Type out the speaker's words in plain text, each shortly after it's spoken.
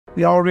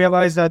We all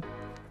realize that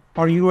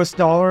our US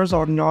dollars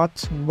are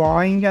not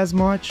buying as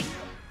much.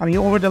 I mean,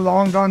 over the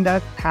long run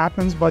that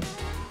happens, but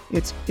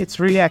it's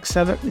really it's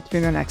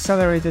been an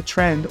accelerated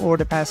trend over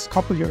the past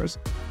couple of years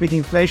with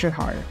inflation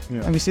higher.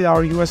 Yeah. And we see that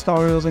our US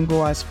dollar doesn't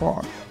go as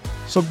far.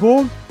 So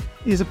gold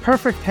is a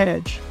perfect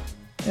hedge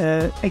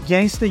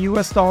against the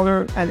US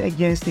dollar and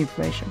against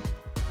inflation.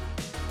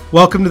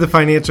 Welcome to the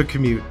Financial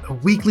Commute, a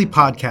weekly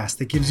podcast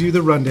that gives you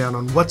the rundown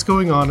on what's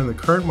going on in the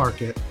current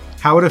market,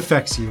 how it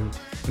affects you,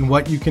 and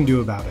what you can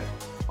do about it,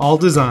 all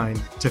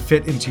designed to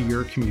fit into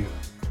your commute.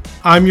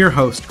 I'm your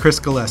host, Chris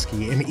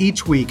Galeski, and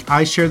each week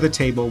I share the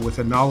table with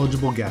a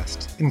knowledgeable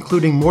guest,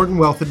 including Morton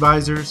Wealth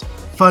Advisors,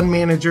 fund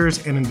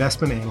managers, and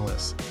investment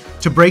analysts,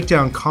 to break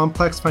down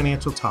complex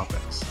financial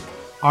topics.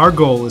 Our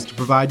goal is to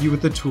provide you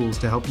with the tools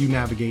to help you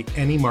navigate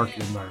any market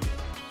environment,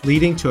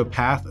 leading to a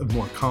path of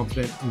more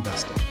confident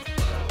investing.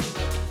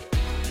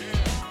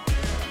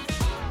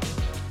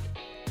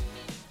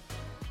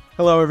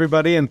 Hello,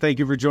 everybody, and thank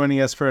you for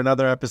joining us for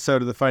another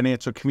episode of the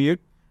Financial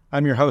Commute.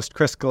 I'm your host,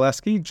 Chris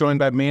Galeski, joined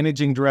by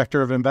Managing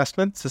Director of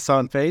Investments,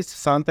 Sasan Faiz.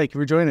 Sasan, thank you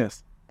for joining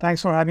us.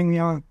 Thanks for having me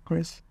on,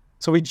 Chris.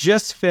 So we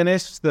just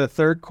finished the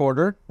third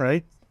quarter,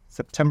 right?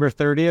 September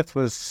 30th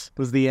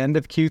was the end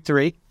of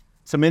Q3.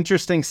 Some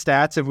interesting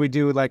stats if we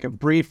do like a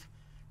brief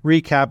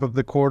recap of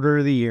the quarter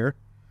of the year.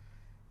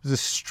 It was a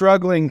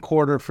struggling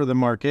quarter for the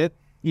market,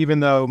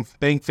 even though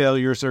bank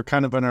failures are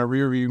kind of in our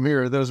rearview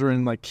mirror. Those were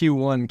in like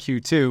Q1,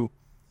 Q2.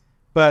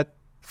 But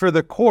for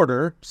the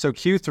quarter, so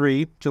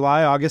Q3,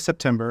 July, August,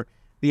 September,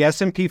 the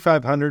S&P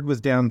 500 was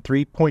down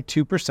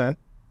 3.2%.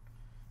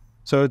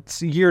 So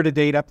it's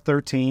year-to-date up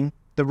 13.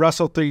 The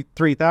Russell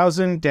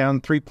 3000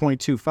 down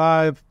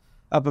 3.25,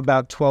 up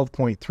about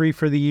 12.3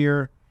 for the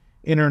year.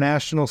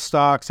 International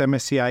stocks,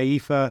 MSCI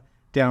EAFE,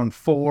 down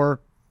 4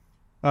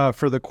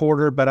 for the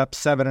quarter, but up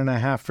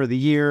 7.5 for the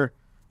year.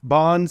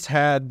 Bonds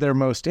had their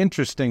most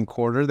interesting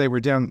quarter. They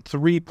were down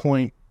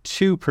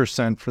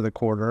 3.2% for the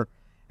quarter,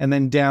 and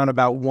then down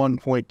about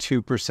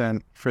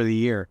 1.2% for the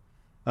year.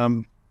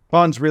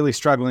 Bonds really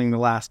struggling the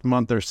last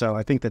month or so.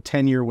 I think the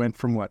 10-year went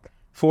from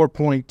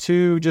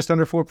 4.2, just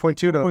under 4.2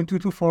 to 0.2 to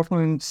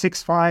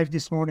 4.65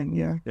 this morning,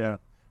 yeah. Yeah.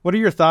 What are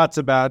your thoughts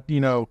about,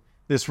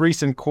 this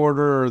recent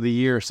quarter or the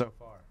year so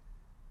far?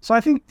 So I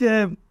think,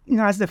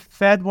 as the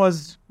Fed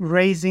was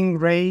raising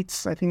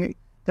rates, I think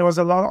there was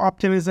a lot of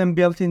optimism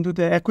built into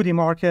the equity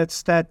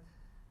markets that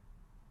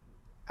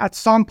at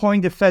some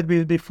point the Fed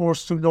will be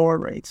forced to lower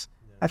rates.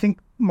 I think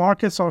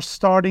markets are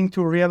starting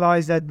to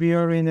realize that we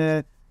are in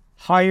a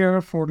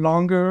higher for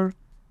longer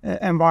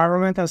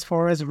environment as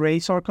far as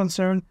rates are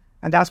concerned.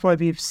 And that's why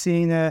we've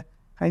seen a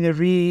kind of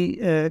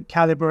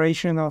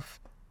recalibration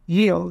of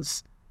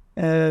yields.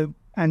 And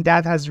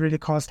that has really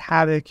caused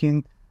havoc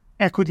in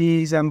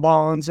equities and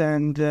bonds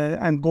and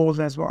gold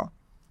as well.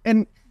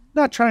 And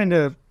not trying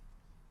to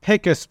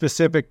pick a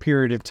specific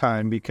period of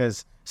time,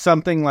 because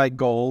something like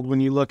gold, when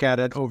you look at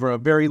it over a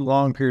very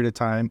long period of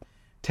time,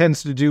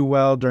 tends to do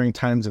well during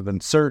times of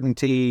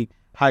uncertainty,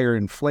 higher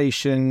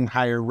inflation,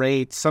 higher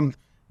rates, some,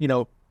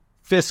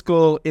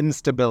 fiscal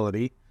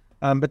instability.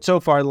 But so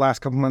far, the last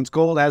couple months,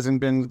 gold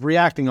hasn't been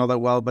reacting all that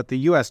well, but the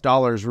U.S.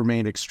 dollars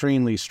remained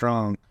extremely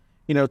strong.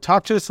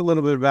 Talk to us a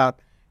little bit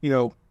about,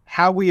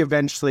 how we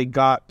eventually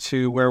got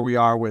to where we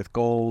are with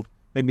gold,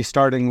 maybe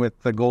starting with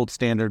the gold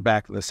standard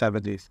back in the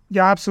 70s.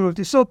 Yeah,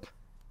 absolutely. So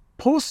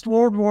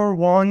post-World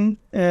War I,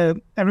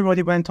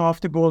 everybody went off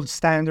the gold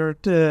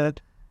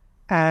standard.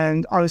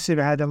 And obviously,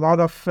 we had a lot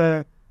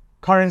of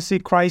currency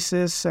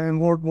crisis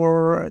and World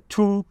War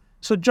II.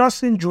 So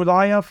just in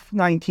July of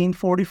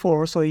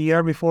 1944, so a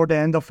year before the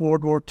end of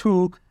World War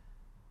II,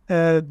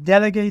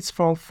 delegates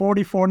from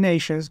 44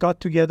 nations got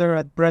together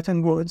at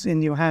Bretton Woods in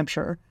New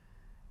Hampshire.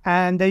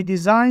 And they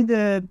designed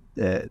a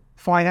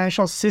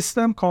financial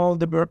system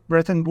called the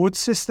Bretton Woods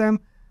system,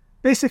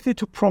 basically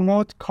to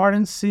promote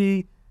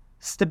currency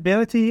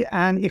stability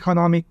and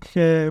economic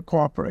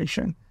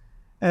cooperation.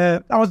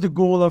 That was the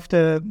goal of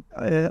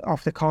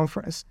the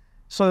conference.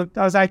 So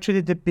that was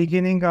actually the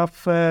beginning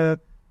of the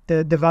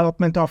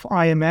development of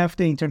IMF,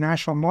 the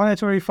International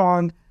Monetary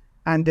Fund,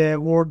 and the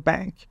World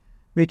Bank,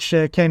 which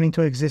came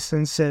into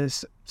existence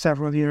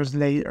several years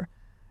later.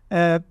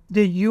 The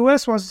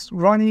U.S. was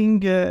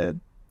running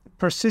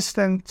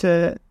persistent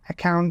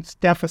account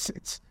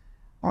deficits.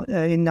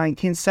 In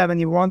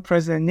 1971,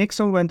 President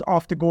Nixon went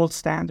off the gold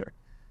standard.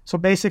 So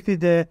basically,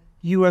 the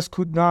U.S.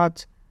 could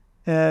not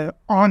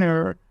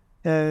honor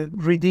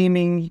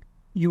redeeming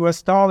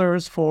U.S.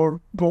 dollars for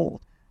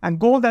gold. And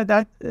gold at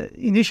that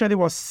initially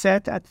was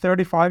set at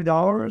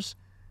 $35.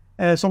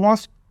 So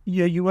once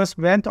the U.S.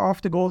 went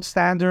off the gold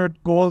standard,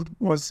 gold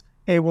was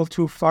able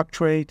to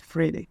fluctuate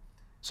freely.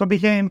 So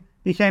became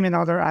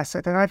another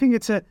asset. And I think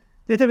it's a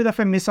little bit of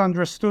a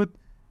misunderstood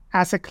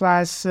asset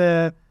class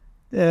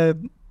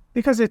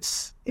because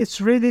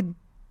it's really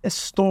a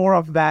store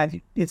of value.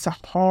 It's a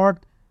hard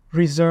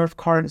reserve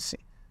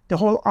currency. The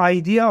whole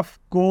idea of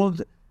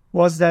gold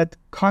was that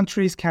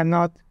countries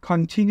cannot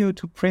continue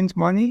to print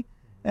money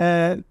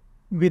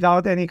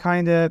without any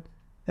kind of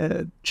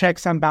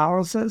checks and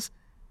balances.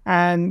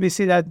 And we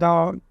see that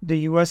now the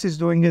US is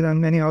doing it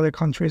and many other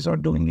countries are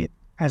doing it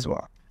as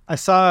well. I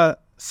saw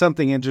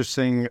something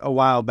interesting a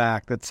while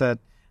back that said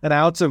an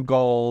ounce of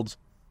gold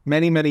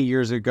many, many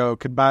years ago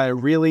could buy a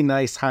really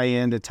nice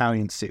high-end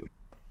Italian suit.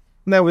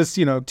 And that was,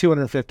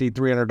 $250,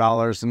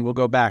 $300, and we'll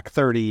go back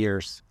 30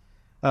 years.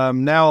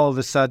 Now, all of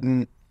a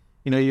sudden,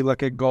 you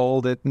look at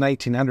gold at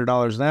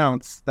 $1,900 an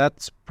ounce,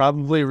 that's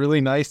probably a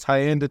really nice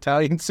high-end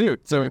Italian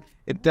suit. So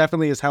it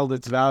definitely has held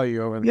its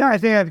value over there. Yeah, I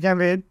think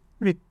again,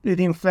 with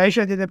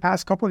inflation in the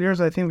past couple of years,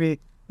 I think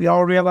we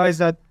all realize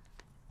that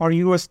our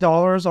US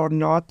dollars are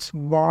not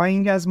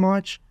buying as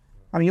much.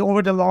 I mean,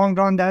 over the long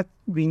run, that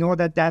we know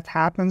that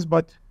happens,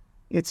 but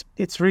it's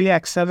really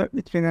it's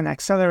been an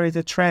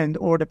accelerated trend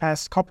over the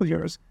past couple of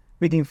years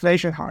with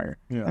inflation higher.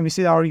 Yeah. And we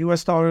see that our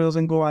US dollar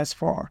doesn't go as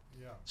far.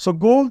 Yeah. So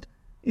gold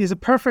is a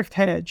perfect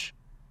hedge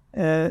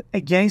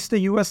against the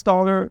US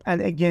dollar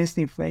and against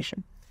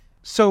inflation.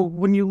 So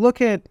when you look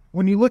at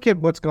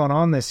what's going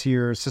on this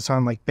year,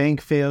 Sasan, like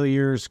bank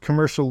failures,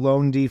 commercial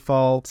loan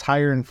defaults,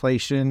 higher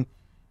inflation,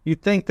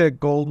 you'd think that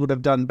gold would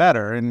have done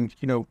better. And,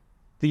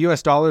 the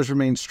US dollars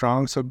remain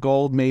strong, so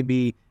gold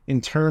maybe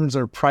in terms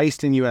of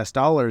priced in US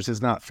dollars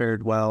has not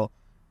fared well.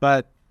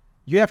 But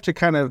you have to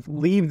kind of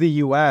leave the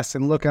US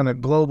and look on a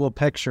global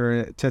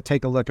picture to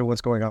take a look at what's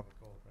going on with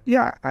gold.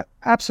 Yeah,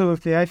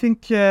 absolutely. I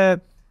think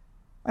in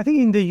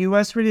the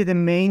US, really the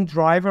main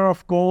driver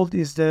of gold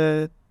is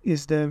the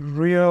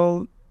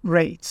real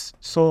rates.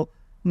 So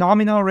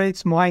nominal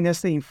rates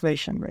minus the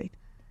inflation rate.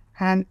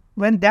 And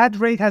when that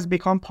rate has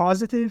become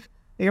positive,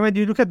 when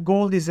you look at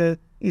gold is an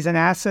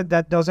asset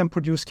that doesn't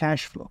produce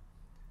cash flow,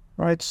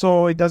 right?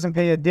 So it doesn't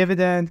pay a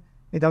dividend,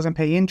 it doesn't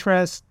pay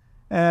interest.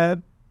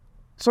 So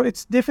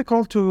it's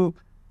difficult to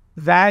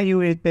value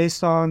it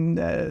based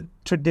on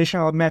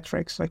traditional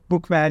metrics like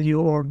book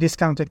value or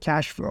discounted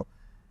cash flow.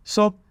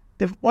 So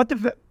what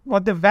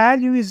the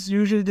value is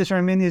usually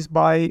determined is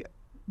by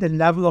the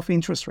level of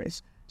interest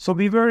rates. So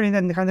we were in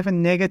a kind of a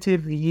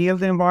negative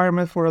yield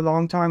environment for a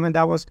long time, and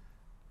that was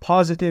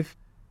positive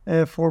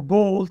for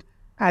gold.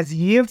 As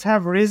yields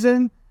have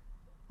risen,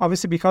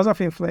 obviously because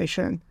of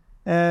inflation,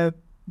 that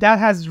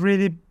has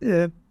really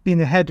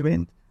been a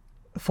headwind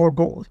for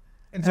gold.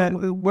 And so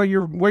what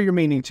you're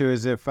meaning to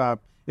is if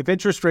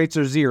interest rates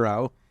are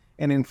zero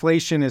and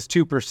inflation is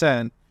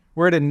 2%,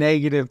 we're at a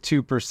negative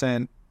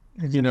 2%,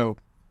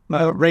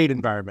 rate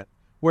environment.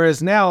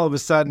 Whereas now all of a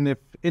sudden, if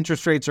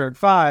interest rates are at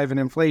 5 and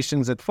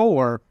inflation's at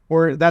 4,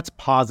 that's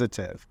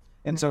positive,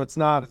 and so it's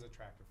not as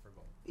attractive for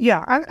gold.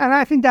 Yeah, and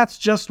I think that's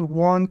just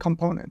one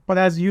component. But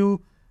as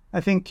you, I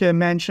think,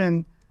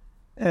 mentioned,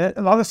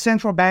 a lot of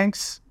central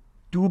banks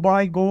do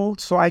buy gold.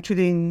 So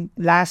actually,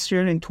 last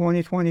year in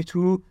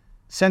 2022,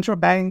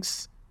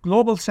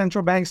 global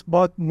central banks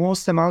bought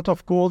most amount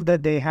of gold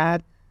that they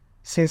had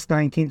since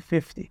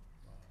 1950.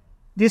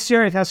 This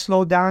year it has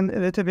slowed down a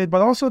little bit,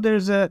 but also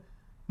there's a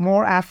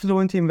more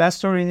affluent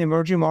investor in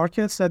emerging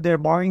markets that they're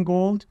buying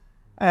gold,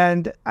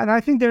 and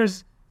I think there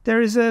is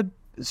a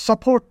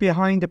support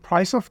behind the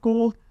price of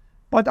gold,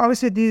 but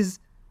obviously these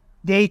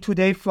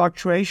day-to-day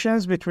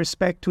fluctuations with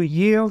respect to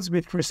yields,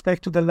 with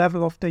respect to the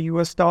level of the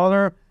US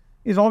dollar,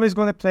 is always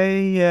going to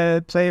play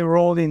a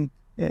role in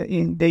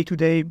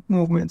day-to-day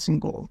movements in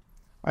gold.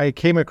 I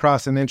came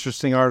across an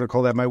interesting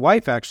article that my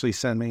wife actually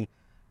sent me.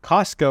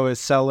 Costco is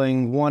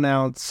selling 1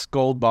 ounce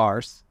gold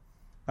bars,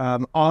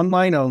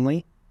 online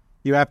only.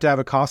 You have to have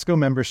a Costco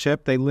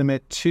membership. They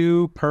limit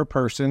 2 per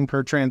person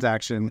per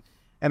transaction.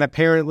 And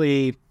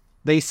apparently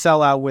they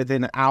sell out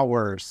within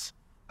hours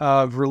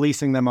of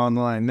releasing them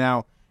online.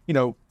 Now,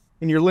 and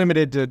you're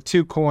limited to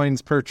 2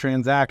 coins per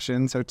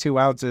transaction, so 2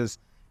 ounces.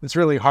 It's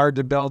really hard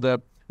to build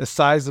up a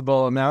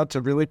sizable amount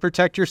to really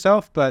protect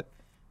yourself, but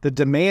the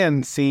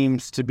demand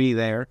seems to be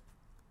there.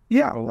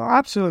 Yeah, well,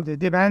 absolutely.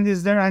 Demand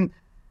is there. And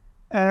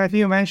I think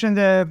you mentioned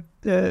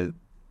the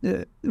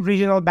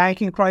regional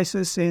banking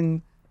crisis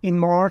in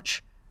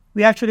March.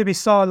 We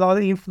saw a lot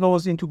of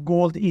inflows into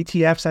gold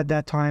ETFs at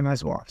that time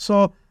as well.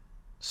 So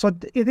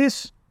it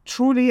is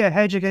truly a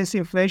hedge against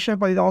inflation,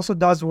 but it also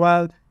does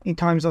well in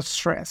times of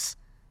stress.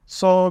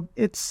 So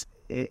it's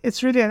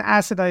really an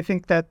asset, I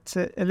think, that's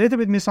a little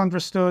bit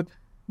misunderstood,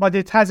 but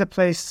it has a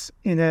place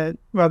in a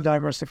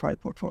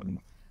well-diversified portfolio.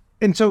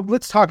 And so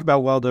let's talk about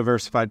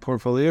well-diversified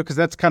portfolio, because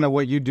that's kind of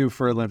what you do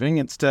for a living.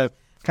 It's to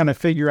kind of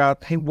figure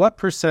out, hey, what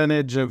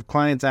percentage of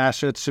clients'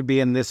 assets should be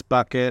in this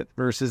bucket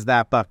versus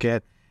that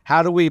bucket?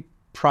 How do we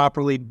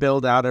properly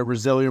build out a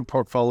resilient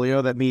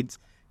portfolio that meets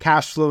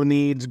cash flow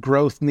needs,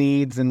 growth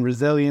needs, and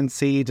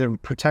resiliency to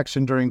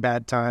protection during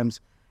bad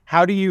times?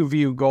 How do you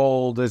view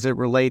gold as it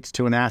relates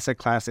to an asset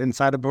class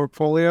inside a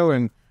portfolio,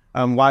 and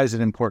why is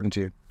it important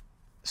to you?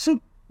 So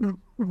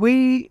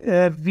we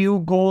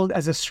view gold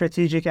as a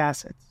strategic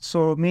asset,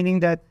 so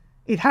meaning that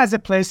it has a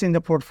place in the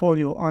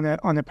portfolio on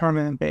a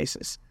permanent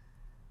basis.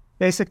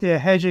 Basically a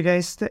hedge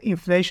against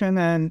inflation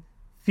and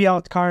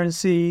fiat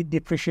currency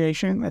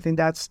depreciation. I think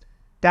that's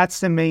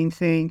the main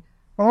thing.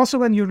 Also,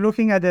 when you're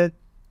looking at a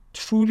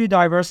truly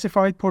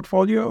diversified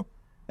portfolio,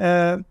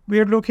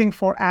 we're looking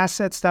for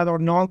assets that are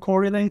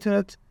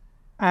non-correlated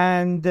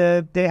and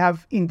they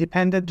have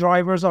independent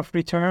drivers of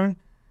return,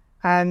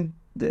 and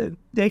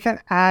they can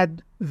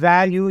add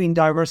value in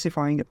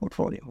diversifying the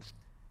portfolio.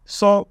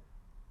 So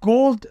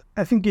gold,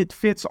 I think it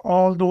fits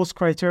all those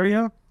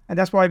criteria, and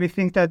that's why we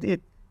think that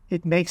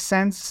it makes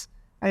sense,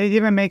 and it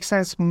even makes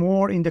sense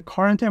more in the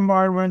current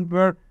environment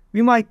where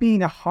we might be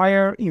in a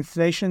higher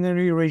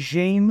inflationary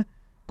regime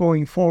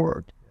going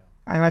forward.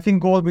 And I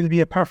think gold will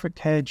be a perfect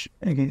hedge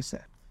against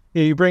that.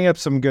 Yeah, you bring up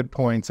some good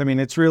points. I mean,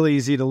 it's really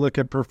easy to look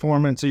at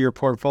performance of your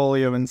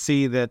portfolio and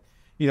see that,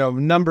 a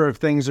number of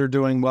things are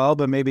doing well,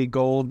 but maybe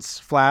gold's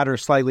flat or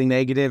slightly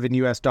negative in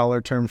US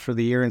dollar terms for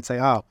the year and say,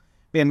 oh,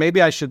 man,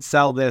 maybe I should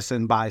sell this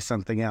and buy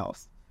something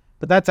else.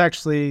 But that's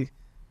actually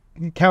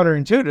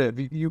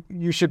counterintuitive.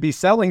 You should be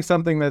selling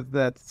something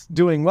that's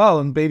doing well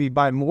and maybe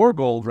buy more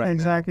gold right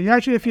Exactly. now.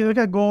 Actually, if you look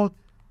at gold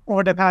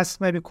over the past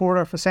maybe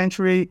quarter of a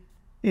century,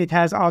 it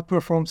has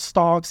outperformed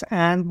stocks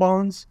and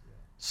bonds.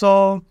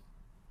 So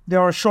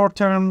there are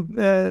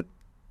short-term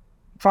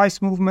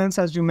price movements,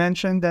 as you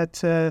mentioned,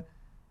 that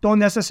don't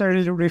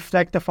necessarily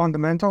reflect the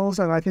fundamentals.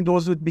 And I think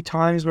those would be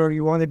times where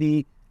you want to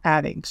be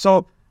adding.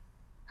 So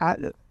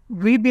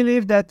we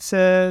believe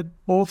that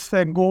both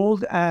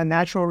gold and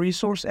natural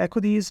resource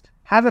equities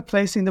have a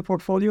place in the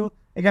portfolio.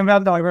 Again, we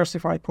have a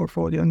diversified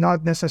portfolio,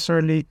 not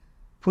necessarily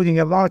putting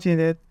a lot in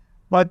it,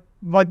 but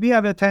we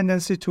have a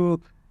tendency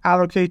to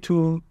allocate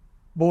to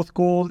both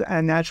gold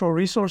and natural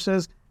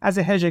resources as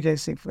a hedge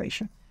against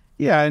inflation.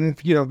 Yeah, and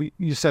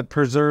you said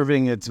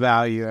preserving its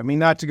value. I mean,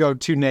 not to go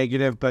too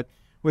negative, but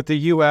with the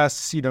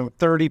U.S.,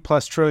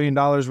 $30+ trillion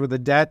worth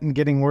of debt and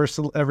getting worse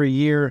every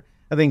year,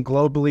 I think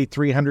globally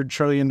 $300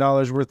 trillion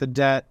worth of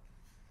debt.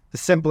 The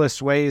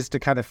simplest ways to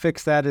kind of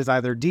fix that is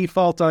either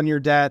default on your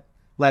debt,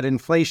 let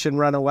inflation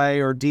run away,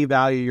 or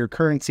devalue your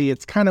currency.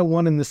 It's kind of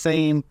one and the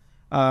same,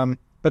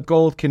 but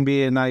gold can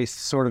be a nice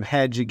sort of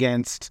hedge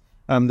against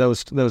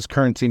those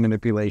currency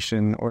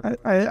manipulation.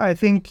 I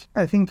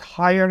think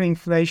higher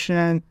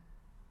inflation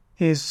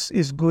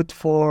is good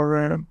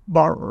for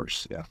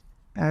borrowers. Yeah.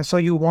 So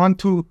you want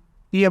to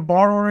be a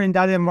borrower in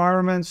that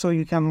environment so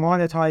you can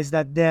monetize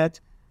that debt,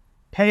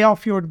 pay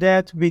off your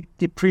debt with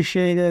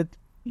depreciated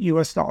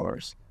US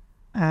dollars.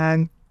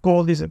 And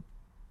gold is a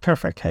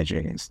perfect hedge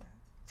against that.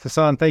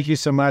 Sasan, thank you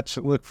so much.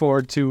 Look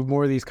forward to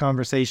more of these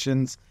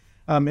conversations.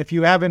 If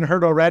you haven't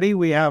heard already,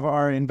 we have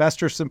our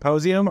Investor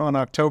Symposium on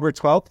October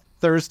 12th,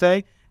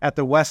 Thursday, at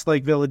the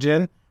Westlake Village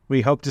Inn.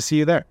 We hope to see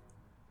you there.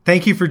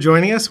 Thank you for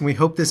joining us, and we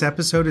hope this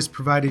episode has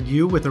provided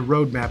you with a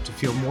roadmap to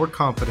feel more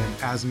confident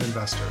as an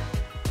investor.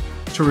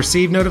 To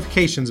receive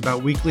notifications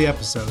about weekly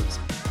episodes,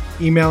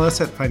 email us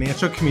at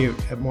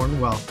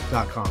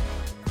financialcommute@mortonwealth.com.